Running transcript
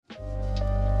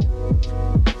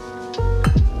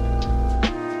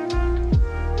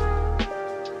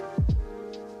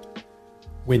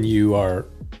When you are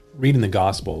reading the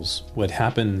Gospels, what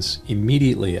happens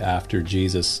immediately after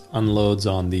Jesus unloads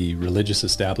on the religious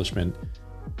establishment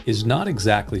is not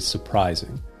exactly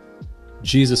surprising.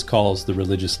 Jesus calls the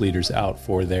religious leaders out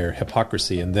for their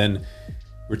hypocrisy, and then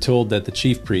we're told that the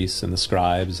chief priests and the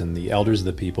scribes and the elders of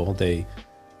the people, they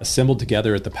assembled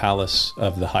together at the palace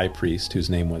of the high priest, whose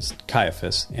name was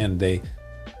Caiaphas, and they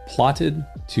plotted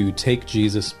to take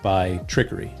Jesus by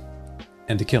trickery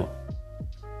and to kill him.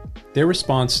 Their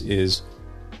response is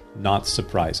not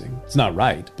surprising. It's not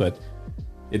right, but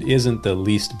it isn't the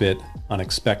least bit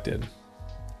unexpected.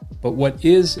 But what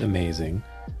is amazing,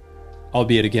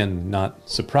 albeit again not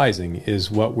surprising,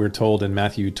 is what we're told in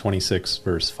Matthew 26,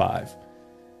 verse 5.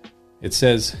 It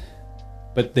says,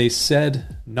 "But they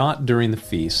said not during the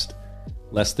feast,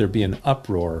 lest there be an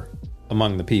uproar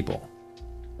among the people."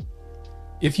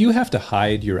 If you have to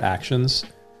hide your actions,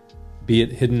 be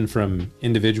it hidden from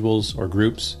individuals or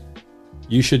groups,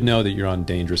 you should know that you're on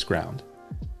dangerous ground.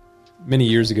 Many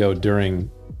years ago,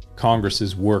 during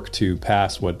Congress's work to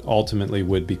pass what ultimately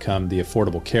would become the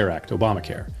Affordable Care Act,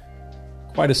 Obamacare,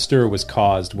 quite a stir was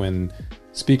caused when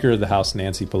Speaker of the House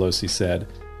Nancy Pelosi said,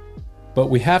 "But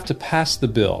we have to pass the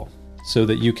bill so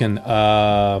that you can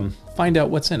find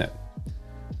out what's in it."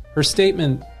 Her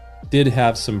statement did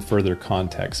have some further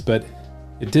context, but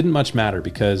it didn't much matter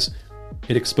because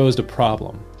it exposed a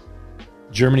problem.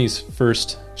 Germany's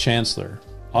first chancellor,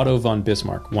 Otto von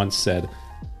Bismarck, once said,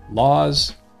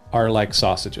 "Laws are like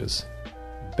sausages.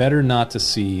 Better not to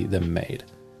see them made."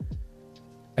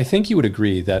 I think you would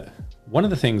agree that one of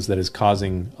the things that is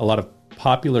causing a lot of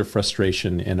popular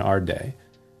frustration in our day,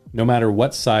 no matter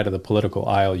what side of the political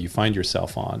aisle you find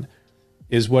yourself on,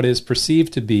 is what is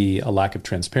perceived to be a lack of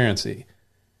transparency.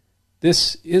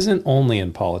 This isn't only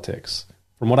in politics.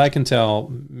 From what I can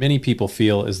tell, many people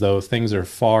feel as though things are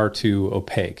far too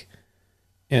opaque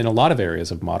in a lot of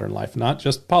areas of modern life, not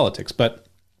just politics, but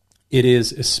it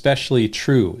is especially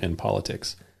true in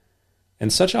politics.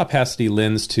 And such opacity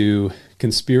lends to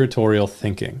conspiratorial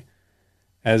thinking.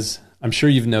 As I'm sure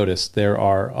you've noticed, there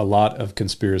are a lot of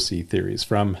conspiracy theories,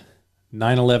 from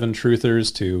 9/11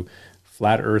 truthers to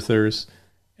flat earthers,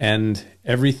 and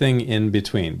everything in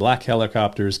between. Black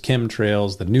helicopters,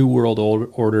 chemtrails, the New World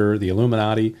Order, the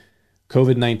Illuminati.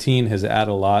 COVID-19 has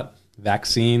added a lot.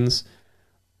 Vaccines.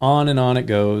 On and on it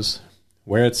goes.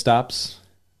 Where it stops,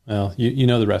 well, you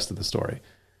know the rest of the story.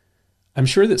 I'm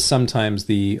sure that sometimes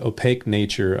the opaque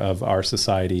nature of our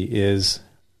society is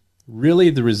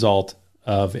really the result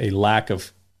of a lack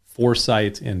of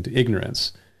foresight and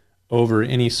ignorance over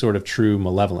any sort of true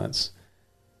malevolence.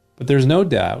 But there's no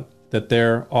doubt that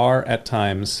there are at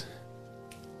times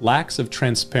lacks of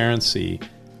transparency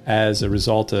as a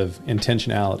result of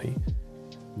intentionality,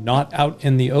 not out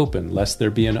in the open lest there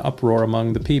be an uproar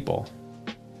among the people.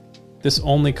 This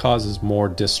only causes more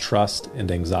distrust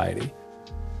and anxiety.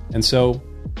 And so,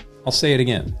 I'll say it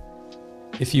again,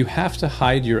 if you have to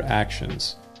hide your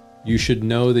actions, you should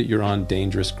know that you're on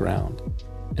dangerous ground.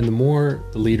 And the more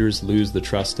the leaders lose the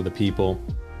trust of the people,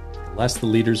 the less the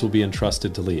leaders will be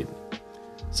entrusted to lead.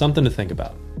 Something to think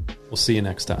about. We'll see you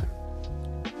next time.